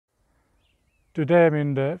Today I'm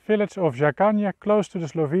in the village of Žakanje, close to the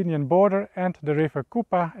Slovenian border and the river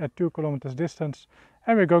Kupa at 2 kilometers distance,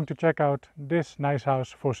 and we're going to check out this nice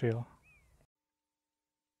house for sale.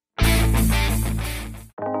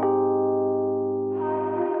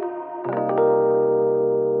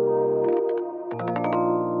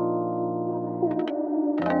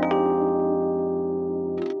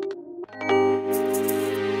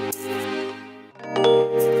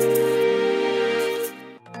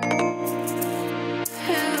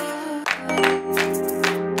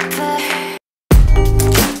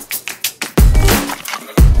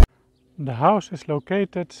 The house is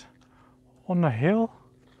located on a hill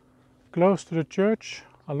close to the church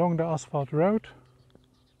along the asphalt road.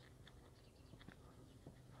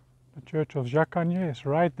 The church of Žakanje is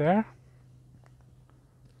right there,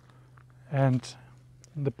 and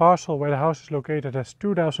the parcel where the house is located has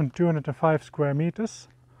 2,205 square meters,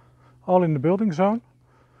 all in the building zone.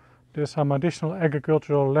 There's some additional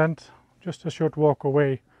agricultural land just a short walk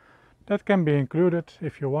away that can be included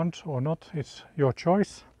if you want or not, it's your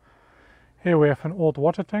choice. Here we have an old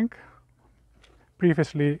water tank.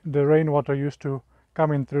 Previously the rainwater used to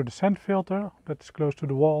come in through the sand filter that's close to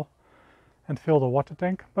the wall and fill the water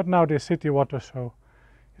tank, but now there's city water, so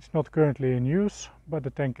it's not currently in use, but the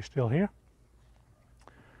tank is still here.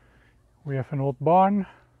 We have an old barn,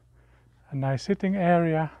 a nice sitting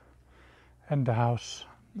area, and the house.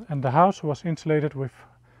 And the house was insulated with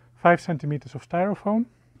 5 centimeters of styrofoam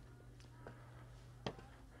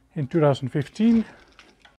in 2015.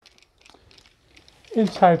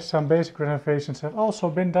 Inside, some basic renovations have also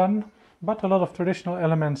been done, but a lot of traditional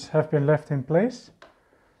elements have been left in place.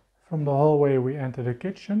 From the hallway we enter the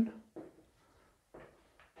kitchen.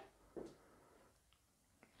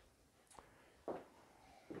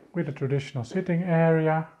 With a traditional sitting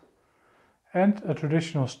area and a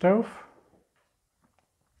traditional stove,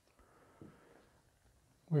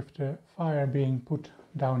 with the fire being put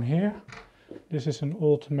down here. This is an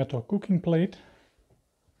old metal cooking plate.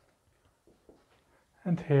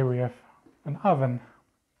 And here we have an oven.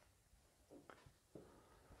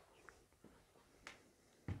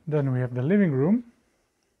 Then we have the living room.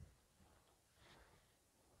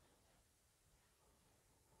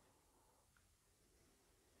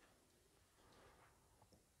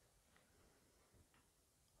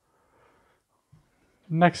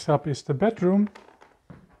 Next up is the bedroom,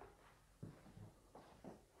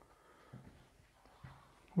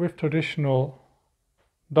 with traditional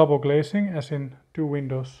double glazing, as in 2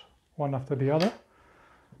 windows, one after the other.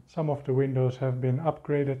 Some of the windows have been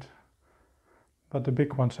upgraded, but the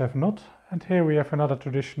big ones have not. And here we have another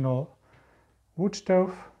traditional wood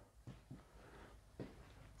stove,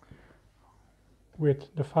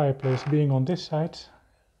 with the fireplace being on this side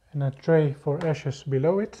and a tray for ashes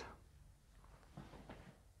below it.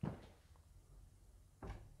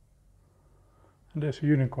 And there's a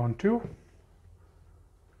unicorn too.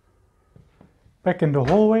 Back in the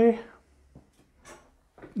hallway,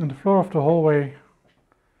 on the floor of the hallway,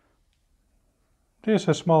 there's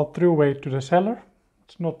a small throughway to the cellar.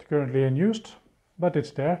 It's not currently in use, but it's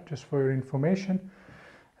there, just for your information.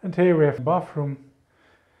 And here we have a bathroom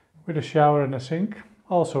with a shower and a sink,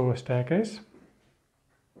 also a staircase.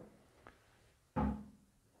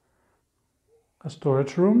 A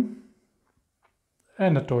storage room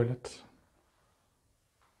and a toilet.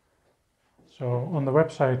 So on the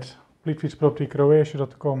website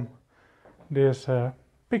Croatia.com there's a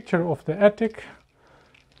picture of the attic.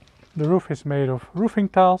 The roof is made of roofing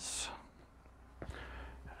tiles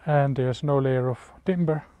and there's no layer of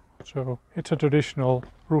timber, so it's a traditional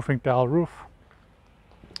roofing tile roof.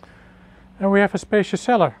 And we have a spacious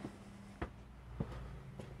cellar.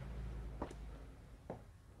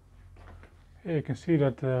 Here you can see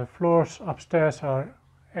that the floors upstairs are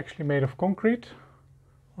actually made of concrete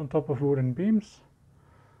on top of wooden beams.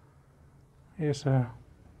 Here's a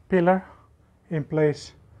pillar in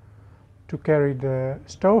place to carry the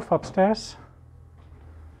stove upstairs,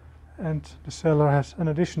 and the cellar has an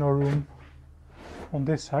additional room on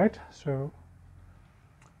this side, so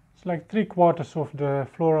it's like 3/4 of the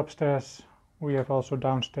floor upstairs we have also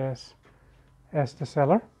downstairs as the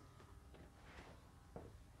cellar.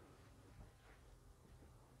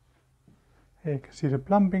 Here you can see the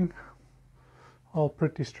plumbing, all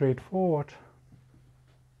pretty straightforward.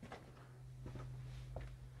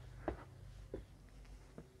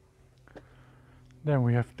 Then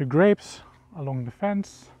we have the grapes along the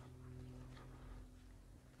fence,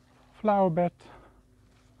 flower bed,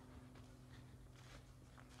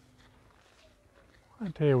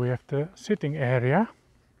 and here we have the sitting area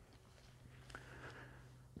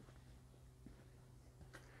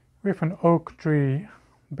with an oak tree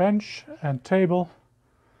bench and table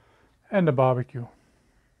and a barbecue.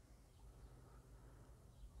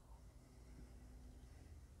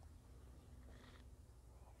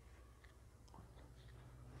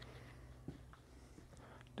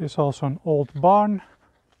 This is also an old barn.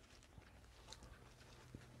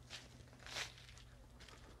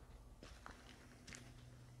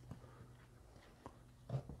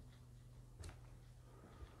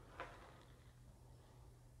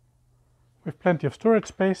 With plenty of storage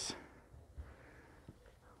space,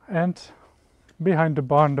 and behind the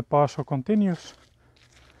barn the parcel continues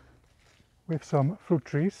with some fruit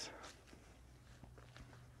trees.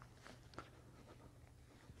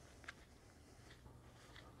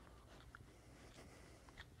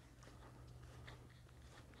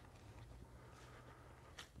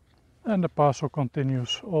 And the parcel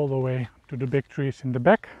continues all the way to the big trees in the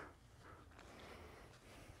back.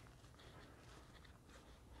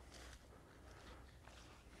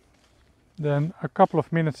 Then a couple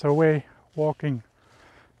of minutes away walking,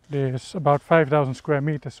 there's about 5,000 square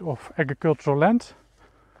meters of agricultural land,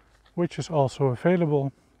 which is also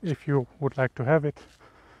available if you would like to have it.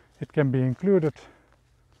 It can be included.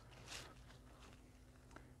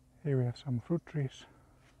 Here we have some fruit trees.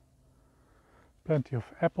 Plenty of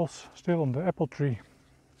apples still on the apple tree.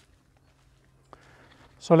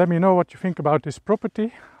 So let me know what you think about this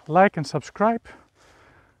property. Like and subscribe,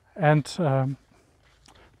 and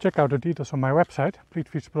check out the details on my website,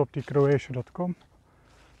 completefeaturedpropertycroatia.com.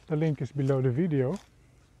 The link is below the video.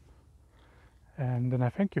 And then I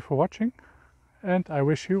thank you for watching, and I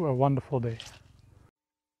wish you a wonderful day.